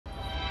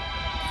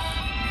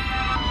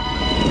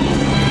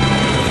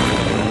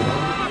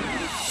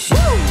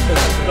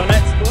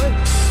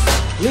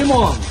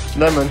Lemon.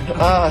 Lemon.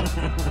 Ah,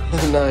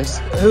 nice.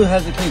 Who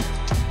has the key?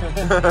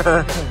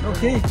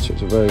 Okay. So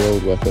it's a very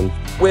old weapon.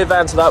 We're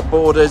Vans Without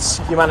Borders,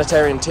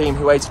 humanitarian team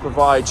who aim to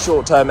provide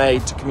short-term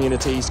aid to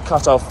communities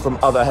cut off from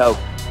other help.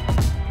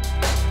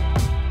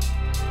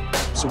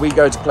 So we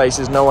go to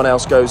places no one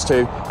else goes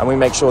to, and we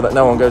make sure that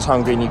no one goes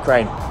hungry in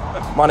Ukraine.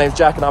 My name's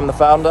Jack and I'm the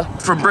founder.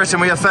 From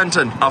Britain we have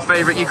Fenton, our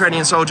favourite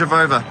Ukrainian soldier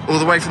Vova. All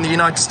the way from the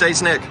United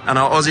States, Nick, and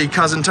our Aussie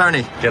cousin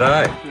Tony.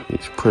 G'day.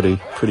 It's pretty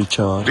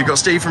charged. We've got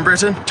Steve from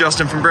Britain,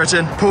 Justin from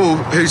Britain, Paul,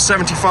 who's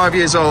 75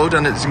 years old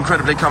and it's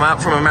incredibly come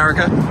out from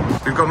America.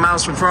 We've got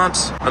Mouse from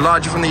France,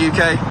 Elijah from the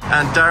UK,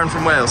 and Darren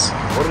from Wales.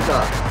 What is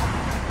that?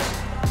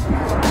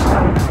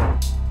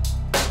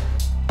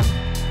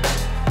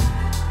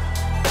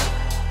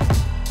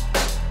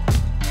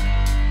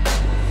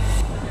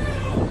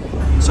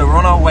 So we're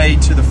on our way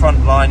to the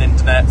front line in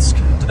Donetsk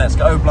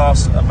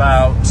Oblast,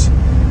 about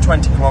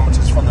 20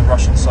 kilometers from the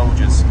Russian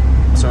soldiers.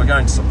 So we're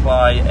going to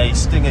supply a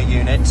Stinger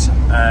unit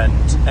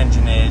and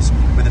engineers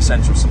with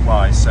essential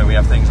supplies. So we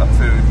have things like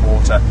food,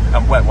 water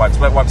and wet wipes.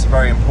 Wet wipes are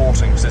very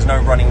important because there's no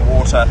running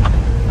water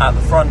at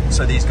the front,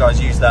 so these guys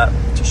use that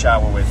to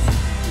shower with.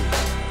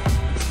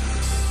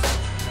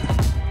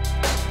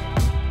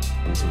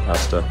 And some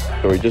pasta.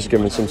 So we're just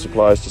giving some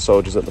supplies to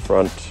soldiers at the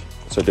front,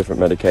 so different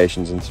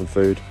medications and some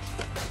food.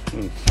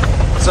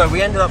 So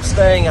we ended up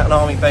staying at an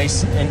army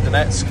base in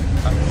Donetsk.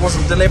 It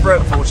wasn't deliberate,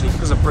 unfortunately,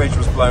 because a bridge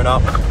was blown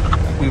up.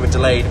 We were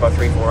delayed by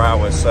 3-4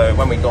 hours. So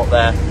when we got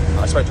there,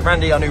 I spoke to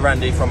Randy. I knew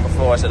Randy from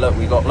before. I said, look,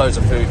 we got loads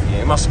of food for you.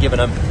 We must have given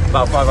them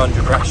about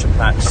 500 ration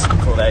packs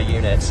for their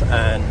units,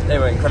 and they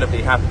were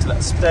incredibly happy to let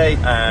us stay.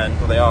 And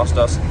they asked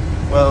us,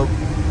 well,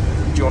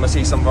 do you want to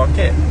see some of our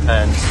kit?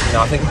 And you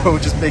know, I think we were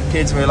just big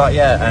kids, and we were like,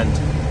 yeah. And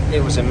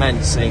it was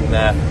immense seeing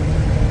their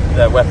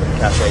weapon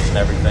caches and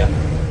everything.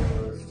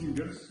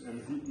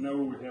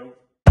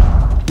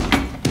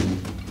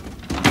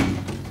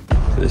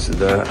 This is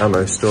the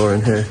ammo store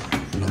in here.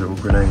 These little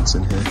grenades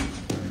in here.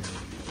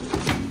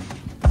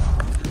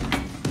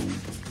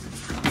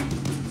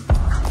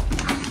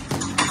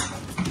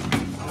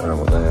 I don't know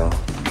what they are.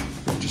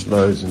 Just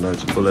loads and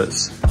loads of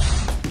bullets.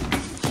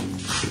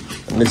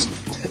 And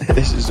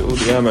this is all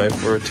the ammo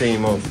for a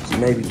team of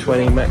maybe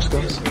 20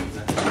 Mexicans.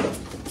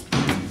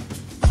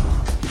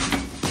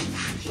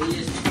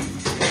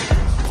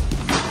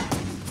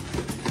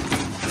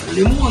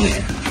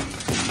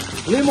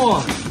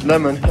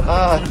 Lemon.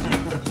 Ah.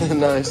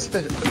 Nice.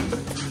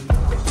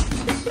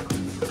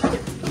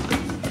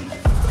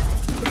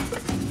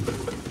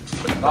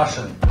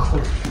 Russian.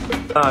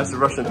 Ah, it's a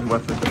Russian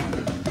weapon.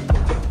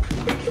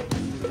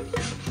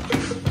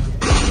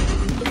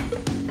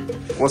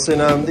 What's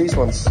in these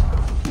ones?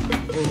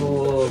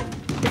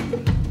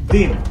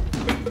 Dim.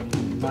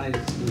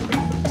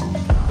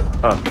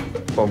 Ah,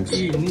 bombs.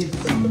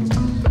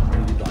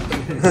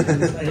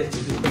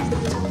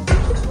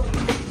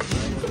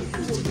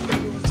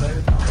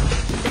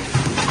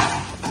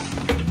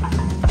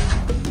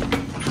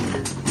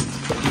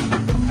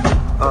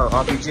 Oh,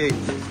 RPG.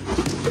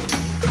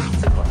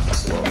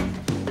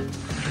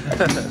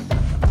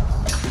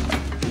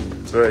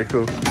 It's very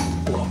cool.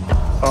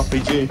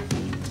 RPG.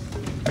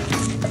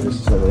 This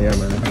is some of the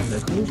ammo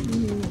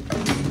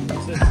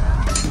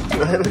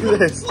I have there. Look at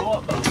this.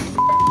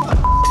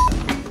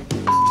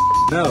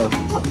 No.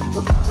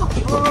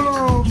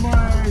 Oh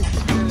my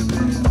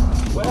goodness.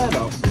 Where the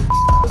f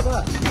is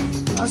that?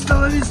 Hasta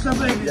la vista,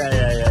 baby.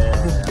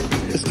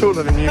 Yeah. It's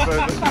taller than you,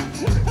 baby.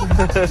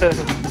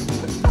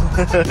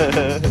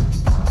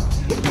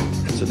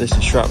 So this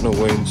is shrapnel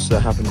wounds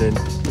that happened in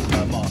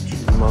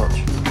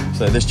March.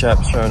 So this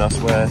chap's showing us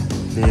where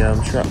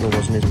the shrapnel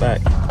was in his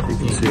back. You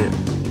can see it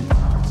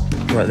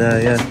right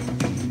there, yeah.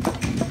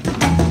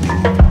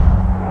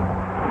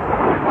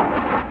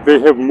 They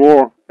have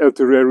more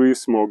artillery,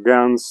 more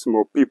guns,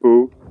 more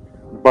people,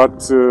 but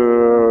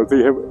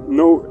they have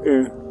no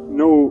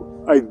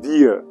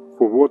idea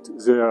for what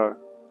they are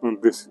on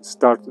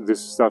started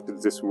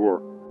this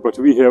war. But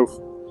we have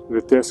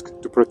the task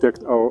to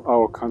protect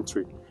our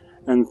country,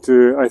 and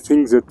I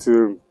think that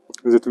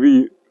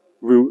we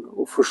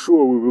will, for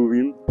sure, we will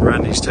win.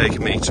 Randy's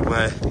taken me to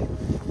where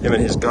him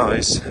and his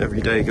guys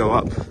every day go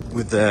up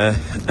with their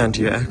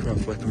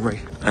anti-aircraft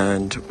weaponry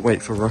and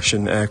wait for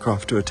Russian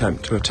aircraft to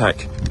attempt to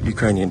attack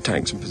Ukrainian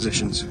tanks and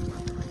positions.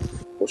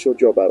 What's your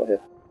job out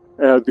here?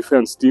 Air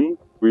defense team.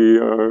 We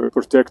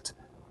protect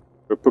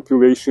the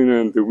population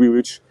and the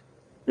village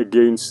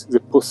against the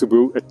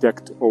possible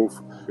attack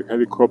of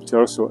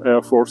helicopters or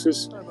air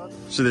forces.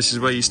 So this is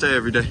where you stay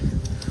every day?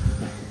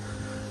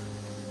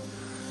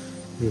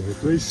 Yeah,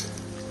 please.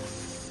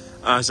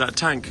 Is that a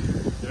tank?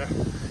 Yeah.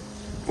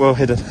 Well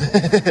hidden.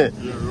 Yeah,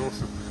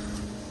 awesome.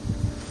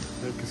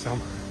 Thank you,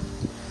 Sam.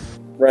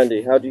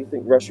 Randy, how do you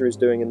think Russia is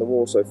doing in the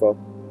war so far?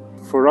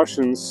 For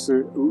Russians,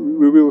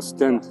 we will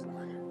stand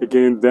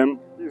against them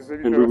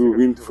and we will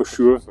win for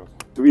sure.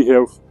 We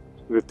have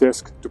the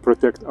task to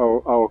protect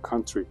our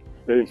country.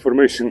 The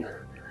information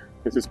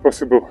that is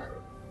possible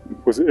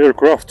with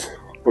aircraft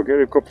or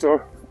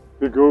helicopter,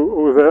 we go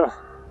over there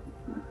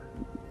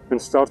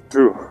and start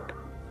to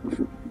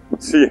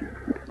See,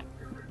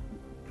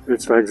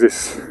 it's like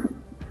this.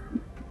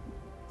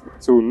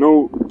 So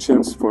no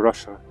chance for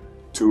Russia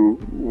to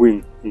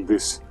win in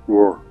this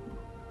war.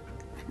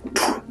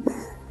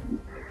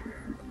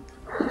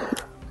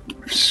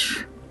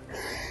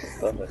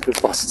 The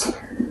bust.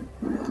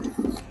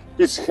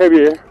 It's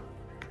heavier.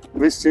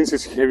 This thing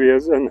is heavier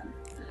than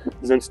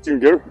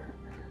Stinger.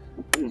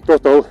 In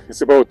total,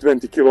 it's about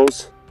 20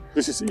 kilos.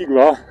 This is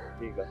Igla.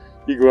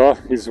 Igla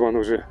is one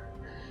of the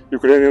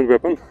Ukrainian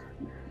weapon,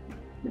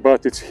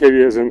 but it's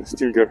heavier than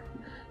Stinger.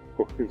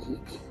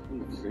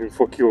 In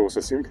 4 kilos,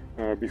 I think.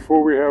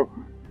 Before we have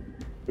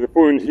the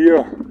point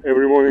here,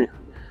 every morning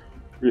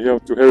we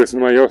have to have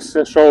my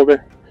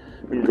shoulder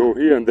and go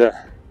here and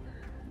there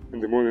in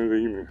the morning and the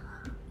evening.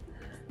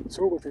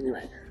 So, but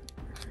anyway,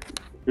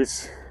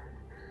 it's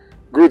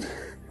good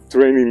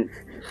training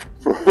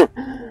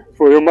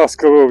for your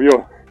muscle of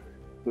your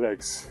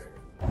legs.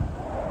 The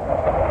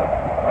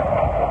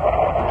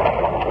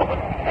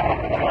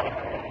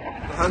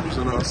handles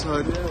on our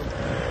side, yeah.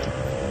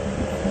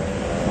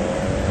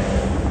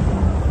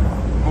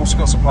 We've also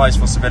got supplies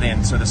for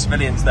civilians, so the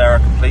civilians there are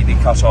completely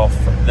cut off.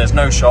 There's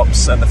no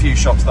shops, and the few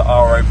shops that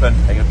are open,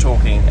 you're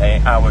talking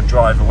an hour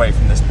drive away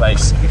from this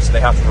place, so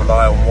they have to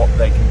rely on what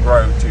they can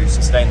grow to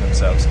sustain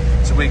themselves.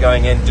 So we're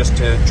going in just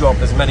to drop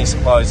as many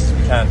supplies as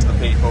we can to the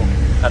people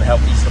and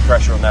help ease the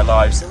pressure on their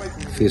lives.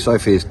 Feel sorry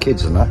for his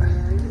kids and that.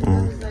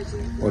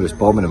 All this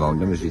bombing around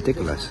them is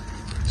ridiculous.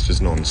 It's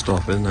just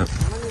non-stop, isn't it?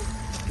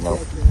 No.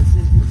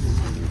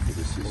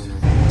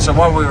 So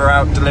while we were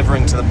out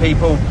delivering to the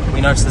people,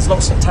 we noticed there's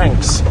lots of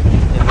tanks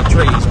in the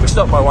trees. We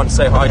stopped by one to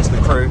say hi to the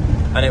crew,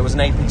 and it was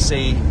an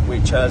APC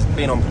which has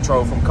been on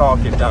patrol from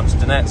Kharkiv down to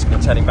Donetsk and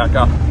it's heading back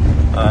up.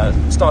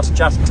 Started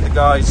chatting to the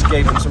guys,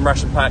 gave them some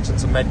ration packs and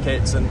some med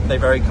kits, and they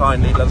very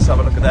kindly let us have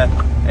a look at their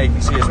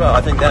APC as well. I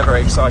think they're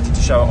very excited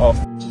to show it off.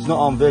 It's not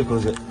armed vehicle,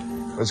 is it?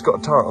 It's got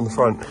a turret on the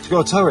front. It's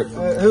got a turret.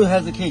 Who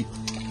has the key?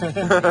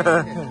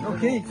 No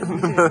key.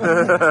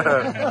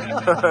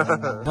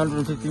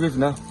 150 rivs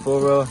now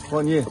for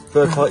 1 year.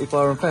 Third party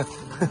fire and theft.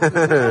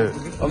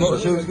 I'm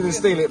not sure who's going to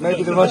steal it.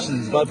 Maybe the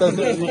Russians, but I don't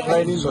think the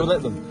Ukrainians will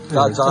let them.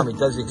 God's army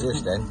does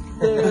exist then.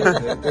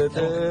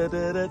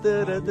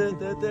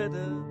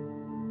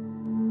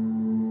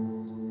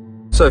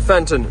 So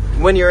Fenton,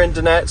 when you're in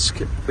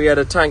Donetsk, we had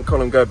a tank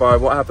column go by.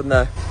 What happened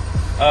there?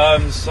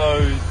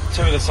 So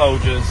 2 of the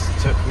soldiers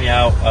took me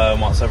out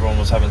once everyone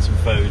was having some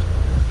food,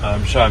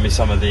 showing me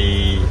some of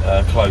the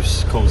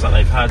close calls that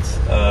they've had.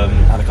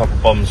 Had a couple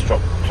of bombs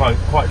dropped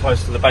quite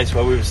close to the base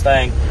where we were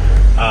staying,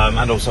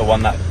 and also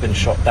one that had been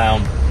shot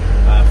down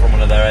from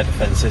one of their air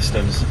defence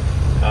systems.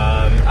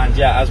 And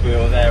yeah, as we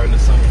were there in the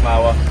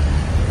sunflower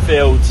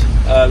field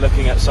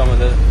looking at some of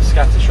the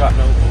scatter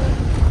shrapnel,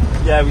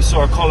 yeah, we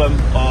saw a column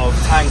of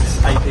tanks,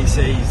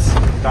 APCs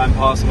going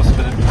past. There must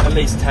have been at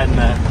least 10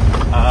 there.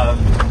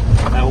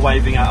 They were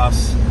waving at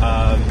us,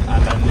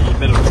 and then the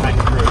middle tank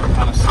crew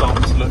kind of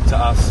stopped, looked at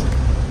us,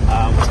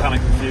 was kind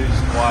of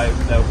confused why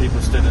there were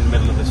people stood in the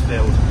middle of this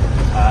field.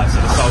 So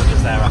the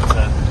soldiers there had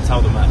to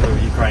tell them that we were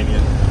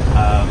Ukrainian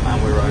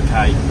and we were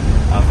okay.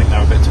 I think they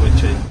were a bit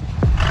twitchy.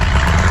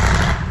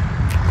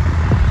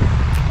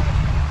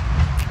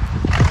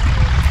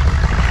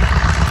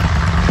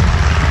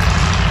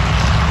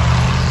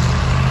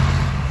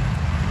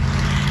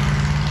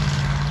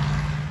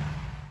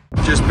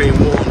 Just being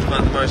warned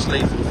about the most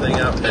lethal thing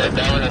out there.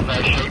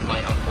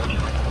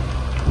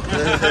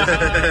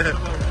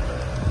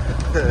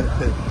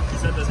 He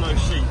said there's no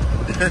sheep.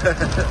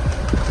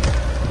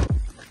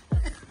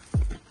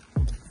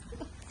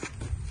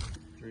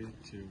 3,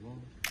 2,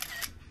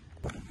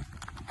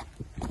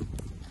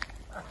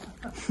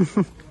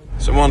 1.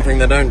 So one thing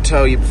they don't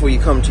tell you before you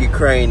come to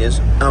Ukraine is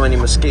how many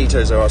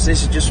mosquitoes there are. So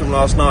this is just from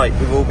last night.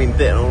 We've all been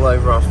bitten all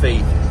over our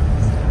feet.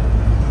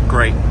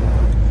 Great.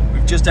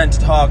 Just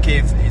entered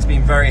Kharkiv. It's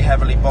been very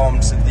heavily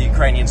bombed since the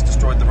Ukrainians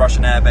destroyed the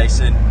Russian airbase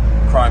in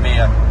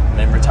Crimea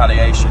and in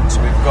retaliation. So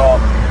we've got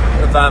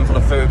a van full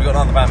of food, we've got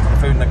another van full of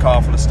food and a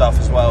car full of stuff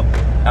as well,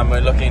 and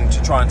we're looking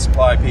to try and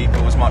supply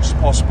people as much as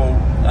possible.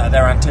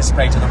 They're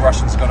anticipating the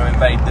Russians are going to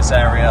invade this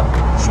area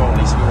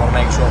shortly, so we want to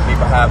make sure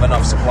people have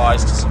enough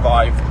supplies to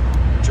survive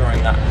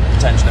during that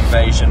potential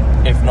invasion.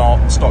 If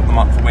not, stock them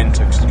up for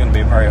winter, because it's going to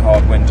be a very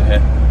hard winter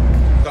here.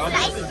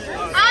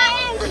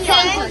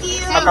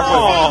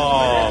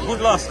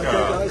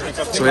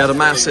 So we had a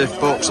massive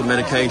box of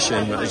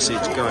medication, but you see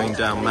it's going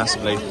down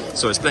massively.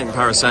 So it's plenty of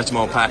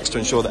paracetamol packs to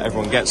ensure that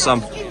everyone gets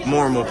some.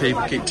 More and more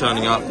people keep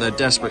turning up. They're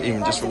desperate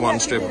even just for one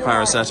strip of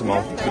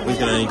paracetamol. We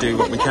can only do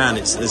what we can.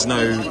 There's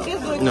no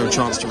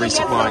chance to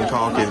resupply in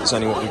Kharkiv. It's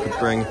only what we could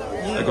bring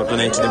that got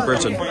donated in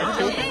Britain.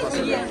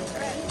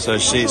 So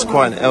it's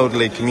quite an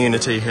elderly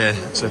community here,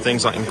 so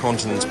things like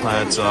incontinence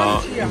pads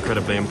are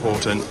incredibly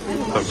important,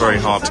 but very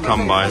hard to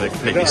come by. They're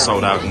completely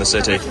sold out in the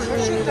city.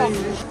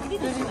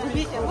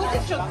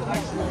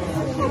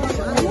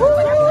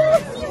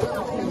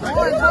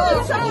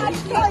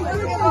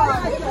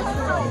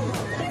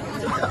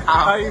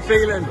 How are you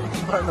feeling?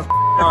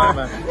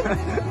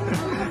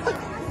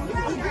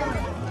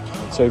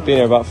 So we've been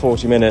here about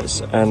 40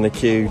 minutes and the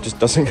queue just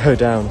doesn't go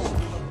down.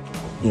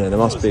 You know, there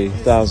must be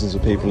thousands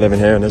of people living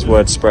here, and as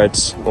word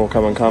spreads, more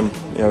come and come.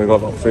 You know, we've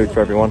got a lot of food for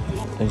everyone.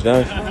 And you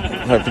know,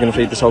 hopefully going to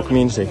feed this whole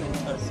community.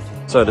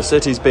 So the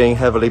city's being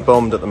heavily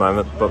bombed at the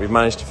moment, but we've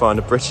managed to find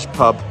a British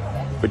pub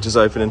which is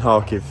open in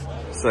Kharkiv.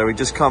 So we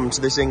just come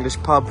to this English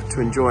pub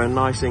to enjoy a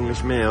nice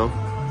English meal,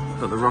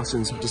 but the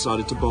Russians have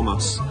decided to bomb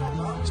us.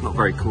 It's not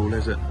very cool,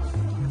 is it?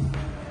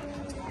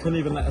 Couldn't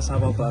even let us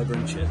have our burger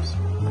and chips.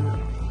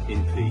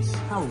 In peace.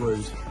 How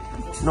rude.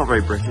 Not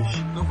very British.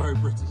 Not very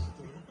British.